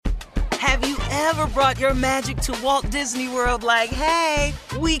Have you ever brought your magic to Walt Disney World like, hey,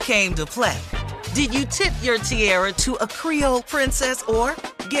 we came to play? Did you tip your tiara to a Creole princess or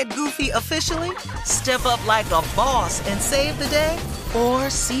get goofy officially? Step up like a boss and save the day? Or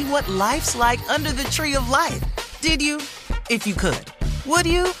see what life's like under the tree of life? Did you? If you could. Would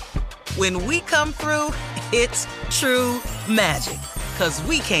you? When we come through, it's true magic. 'Cause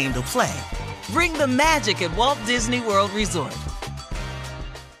we came to play. Bring the magic at Walt Disney World Resort.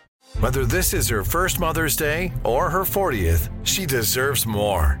 Whether this is her first Mother's Day or her 40th, she deserves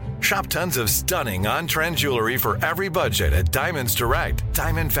more. Shop tons of stunning on-trend jewelry for every budget at Diamonds Direct.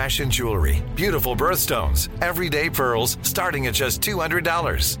 Diamond fashion jewelry, beautiful birthstones, everyday pearls starting at just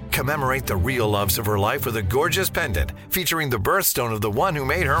 $200. Commemorate the real loves of her life with a gorgeous pendant featuring the birthstone of the one who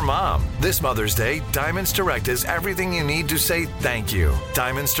made her mom. This Mother's Day, Diamonds Direct is everything you need to say thank you.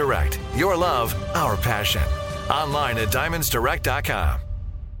 Diamonds Direct, your love, our passion. Online at diamondsdirect.com.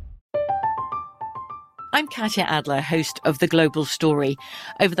 I'm Katya Adler, host of The Global Story.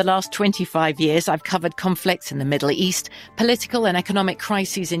 Over the last 25 years, I've covered conflicts in the Middle East, political and economic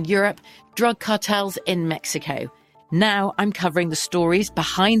crises in Europe, drug cartels in Mexico. Now I'm covering the stories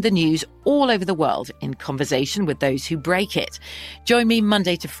behind the news all over the world in conversation with those who break it. Join me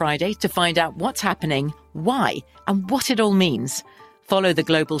Monday to Friday to find out what's happening, why, and what it all means. Follow The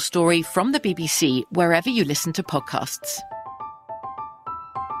Global Story from the BBC wherever you listen to podcasts.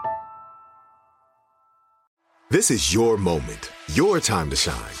 This is your moment, your time to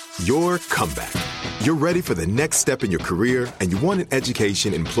shine, your comeback. You're ready for the next step in your career, and you want an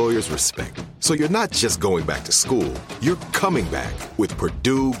education employers respect. So you're not just going back to school, you're coming back with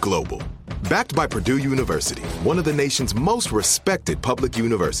Purdue Global. Backed by Purdue University, one of the nation's most respected public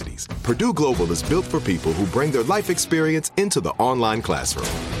universities, Purdue Global is built for people who bring their life experience into the online classroom.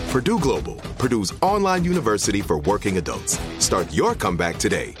 Purdue Global, Purdue's online university for working adults. Start your comeback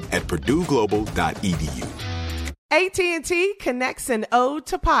today at purdueglobal.edu. AT&T connects an ode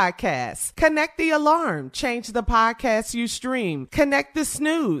to podcasts. Connect the alarm. Change the podcast you stream. Connect the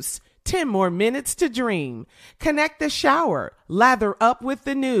snooze. 10 more minutes to dream. Connect the shower. Lather up with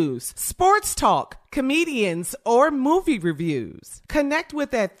the news. Sports talk, comedians, or movie reviews. Connect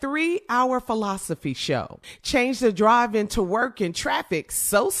with that 3-hour philosophy show. Change the drive into work in traffic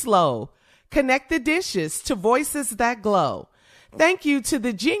so slow. Connect the dishes to voices that glow. Thank you to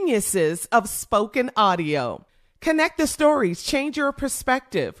the geniuses of spoken audio. Connect the stories, change your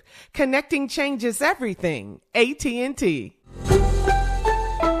perspective. Connecting changes everything. AT&T.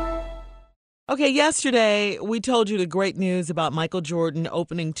 Okay, yesterday we told you the great news about Michael Jordan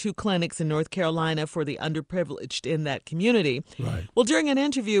opening 2 clinics in North Carolina for the underprivileged in that community. Right. Well, during an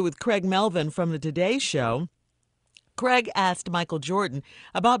interview with Craig Melvin from the Today Show, Craig asked Michael Jordan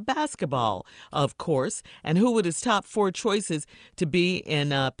about basketball, of course, and who were his top 4 choices to be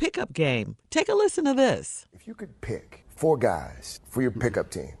in a pickup game. Take a listen to this. If you could pick 4 guys for your pickup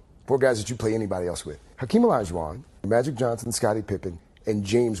team, 4 guys that you play anybody else with, Hakeem Olajuwon, Magic Johnson, Scottie Pippen, and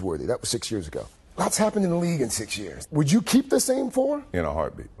James Worthy. That was 6 years ago. Lots happened in the league in 6 years. Would you keep the same 4? In a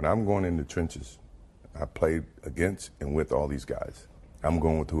heartbeat. When I'm going in the trenches, I played against and with all these guys. I'm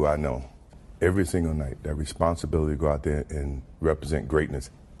going with who I know. Every single night, that responsibility to go out there and represent greatness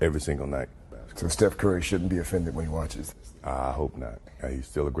every single night. So Steph Curry shouldn't be offended when he watches this. I hope not. He's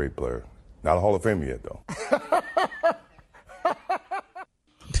still a great player. Not a Hall of Famer yet, though.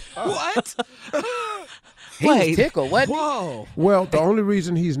 What? He's tickled, wasn't he? Whoa. Well, the only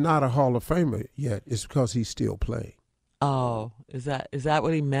reason he's not a Hall of Famer yet is because he's still playing. Oh, is that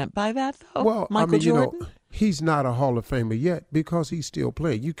what he meant by that, though? Well, Michael Jordan? He's not a Hall of Famer yet because he's still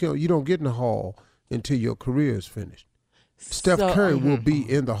playing. You don't get in the Hall until your career is finished. Steph Curry will be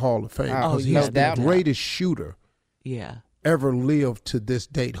in the Hall of Fame because he's the greatest shooter ever lived to this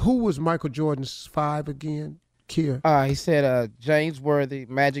date. Who was Michael Jordan's 5 again, Kier? He said James Worthy,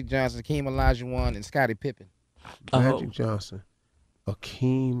 Magic Johnson, Hakeem Olajuwon, and Scottie Pippen. Magic Johnson,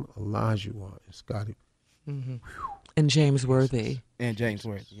 Hakeem Olajuwon, and Scottie. Mm-hmm. And James Worthy. And James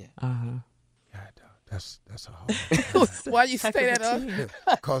Worthy, yeah. Uh-huh. That's a hard. Why you say that?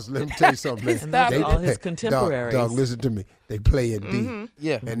 Because let me tell you something. All his contemporaries. Doug, listen to me. They play in D.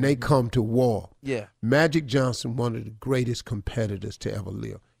 Yeah. And they come to war. Yeah. Magic Johnson, one of the greatest competitors to ever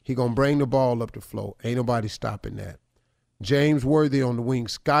live. He gonna bring the ball up the floor. Ain't nobody stopping that. James Worthy on the wing.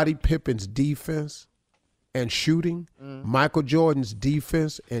 Scottie Pippen's defense and shooting. Michael Jordan's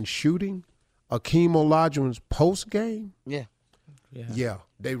defense and shooting. Hakeem Olajuwon's post game. Yeah.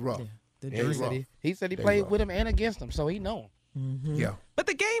 They rough. Yeah. He said he played with him and against him, so he know him. Mm-hmm. Yeah. But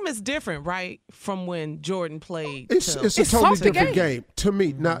the game is different, right, from when Jordan played? It's a totally different game to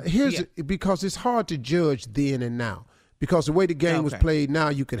me. Mm-hmm. Now, because it's hard to judge then and now. Because the way the game was played now,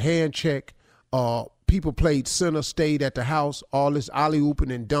 you could hand check. People played center, stayed at the house. All this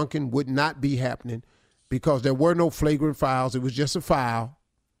alley-ooping and dunking would not be happening because there were no flagrant fouls. It was just a foul.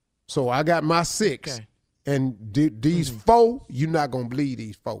 So I got my 6. Okay. And these 4, you're not going to believe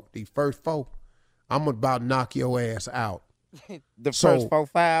these 4. These first 4, I'm about to knock your ass out. First 4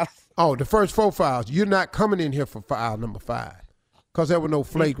 fouls? Oh, the first 4 fouls. You're not coming in here for foul number 5 because there were no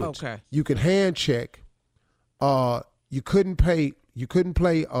flagrants. Okay. You could hand check. You couldn't play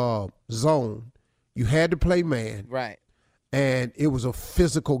zone. You had to play man. Right. And it was a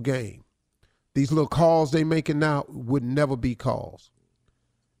physical game. These little calls they making now would never be calls.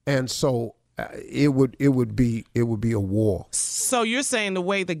 And so it would be a war. So you're saying the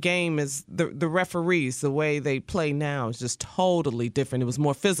way the game is, the referees, the way they play now is just totally different. It was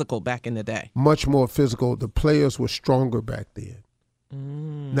more physical back in the day. Much more physical. The players were stronger back then.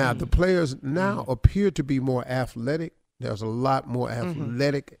 Now the players now appear to be more athletic. There's a lot more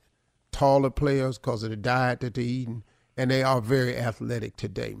athletic, taller players because of the diet that they're eating, and they are very athletic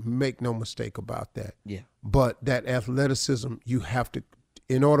today. Make no mistake about that. Yeah. But that athleticism, you have to,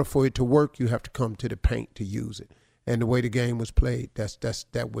 in order for it to work, you have to come to the paint to use it. And the way the game was played,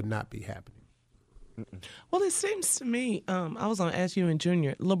 that would not be happening. Well, it seems to me, I was on SU and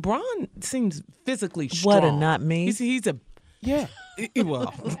Junior. LeBron seems physically strong. What, and not me? He's a Yeah.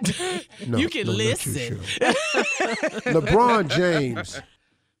 Well, you can listen. LeBron James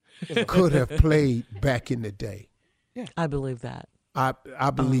could have played back in the day. Yeah. I believe that. I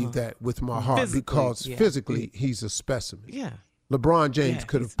believe that with my heart because physically he's a specimen. Yeah. LeBron James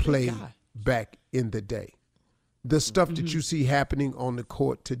could have played back in the day. The stuff that you see happening on the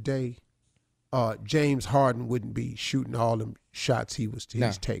court today, James Harden wouldn't be shooting all them shots he's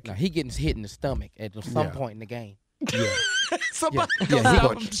taking. No, he getting hit in the stomach at some point in the game. Yeah. Somebody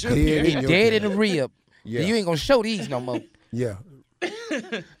dead in the rib. Yeah. You ain't gonna show these no more. Yeah.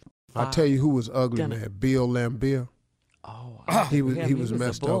 I'll tell you who was ugly, man. Bill Laimbeer. Oh, he was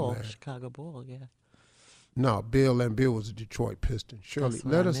messed up, man. Chicago Bull, yeah. No, Bill Laimbeer was a Detroit Piston. Shirley,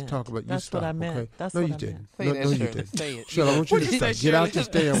 let us talk about you. That's what I meant. Okay? That's no, what you I didn't. meant. No, you didn't. Say it. Shirley, I want you to stop. Get out this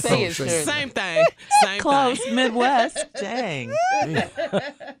damn phone. Same thing. Close, Midwest. Dang.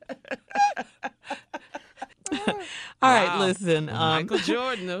 All right, listen. Michael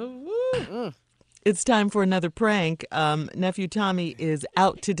Jordan. It's time for another prank. Nephew Tommy is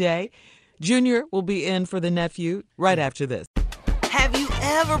out today. Junior will be in for the nephew right after this. Have you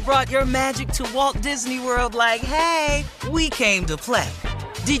ever brought your magic to Walt Disney World like, hey, we came to play?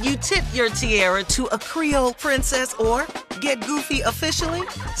 Did you tip your tiara to a Creole princess or get goofy officially?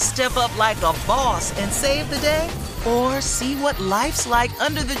 Step up like a boss and save the day? Or see what life's like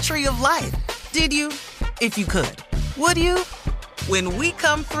under the tree of life? Did you? If you could. Would you? When we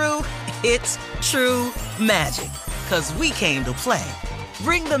come through, it's true magic. 'Cause we came to play.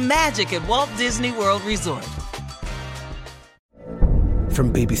 Bring the magic at Walt Disney World Resort.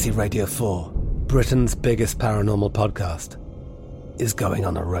 From BBC Radio 4, Britain's biggest paranormal podcast is going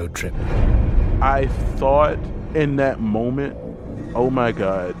on a road trip. I thought in that moment, oh my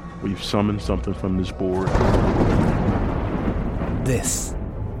God, we've summoned something from this board. This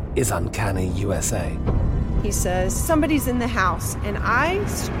is Uncanny USA. He says, somebody's in the house, and I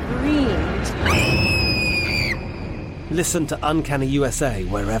screamed. Listen to Uncanny USA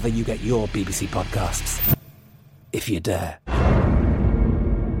wherever you get your BBC podcasts, if you dare.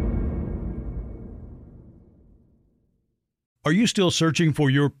 Are you still searching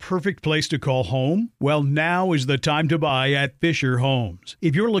for your perfect place to call home? Well, now is the time to buy at Fisher Homes.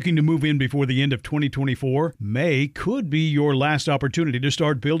 If you're looking to move in before the end of 2024, May could be your last opportunity to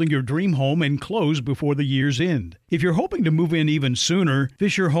start building your dream home and close before the year's end. If you're hoping to move in even sooner,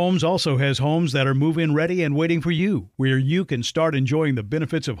 Fisher Homes also has homes that are move-in ready and waiting for you, where you can start enjoying the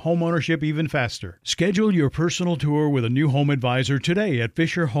benefits of homeownership even faster. Schedule your personal tour with a new home advisor today at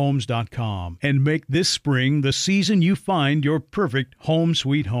FisherHomes.com and make this spring the season you find your perfect home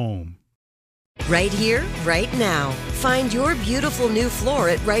sweet home. Right here, right now. Find your beautiful new floor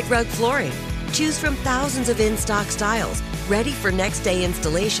at Right Rug Flooring. Choose from thousands of in-stock styles, ready for next day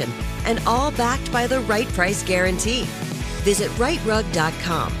installation, and all backed by the right price guarantee. Visit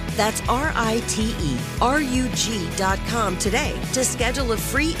rightrug.com. That's RITERUG.com today to schedule a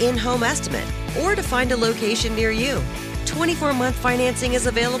free in-home estimate or to find a location near you. 24-month financing is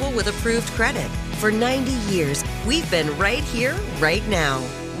available with approved credit. For 90 years, we've been right here, right now.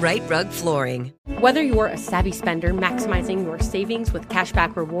 Right Rug Flooring. Whether you're a savvy spender maximizing your savings with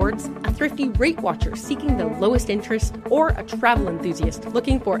cashback rewards, a thrifty rate watcher seeking the lowest interest, or a travel enthusiast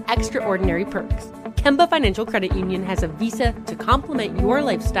looking for extraordinary perks, Kemba Financial Credit Union has a visa to complement your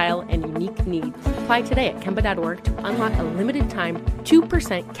lifestyle and unique needs. Apply today at Kemba.org to unlock a limited-time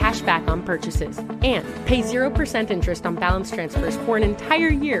 2% cash back on purchases and pay 0% interest on balance transfers for an entire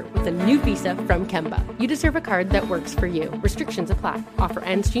year with a new visa from Kemba. You deserve a card that works for you. Restrictions apply. Offer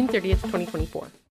ends June 30th, 2024.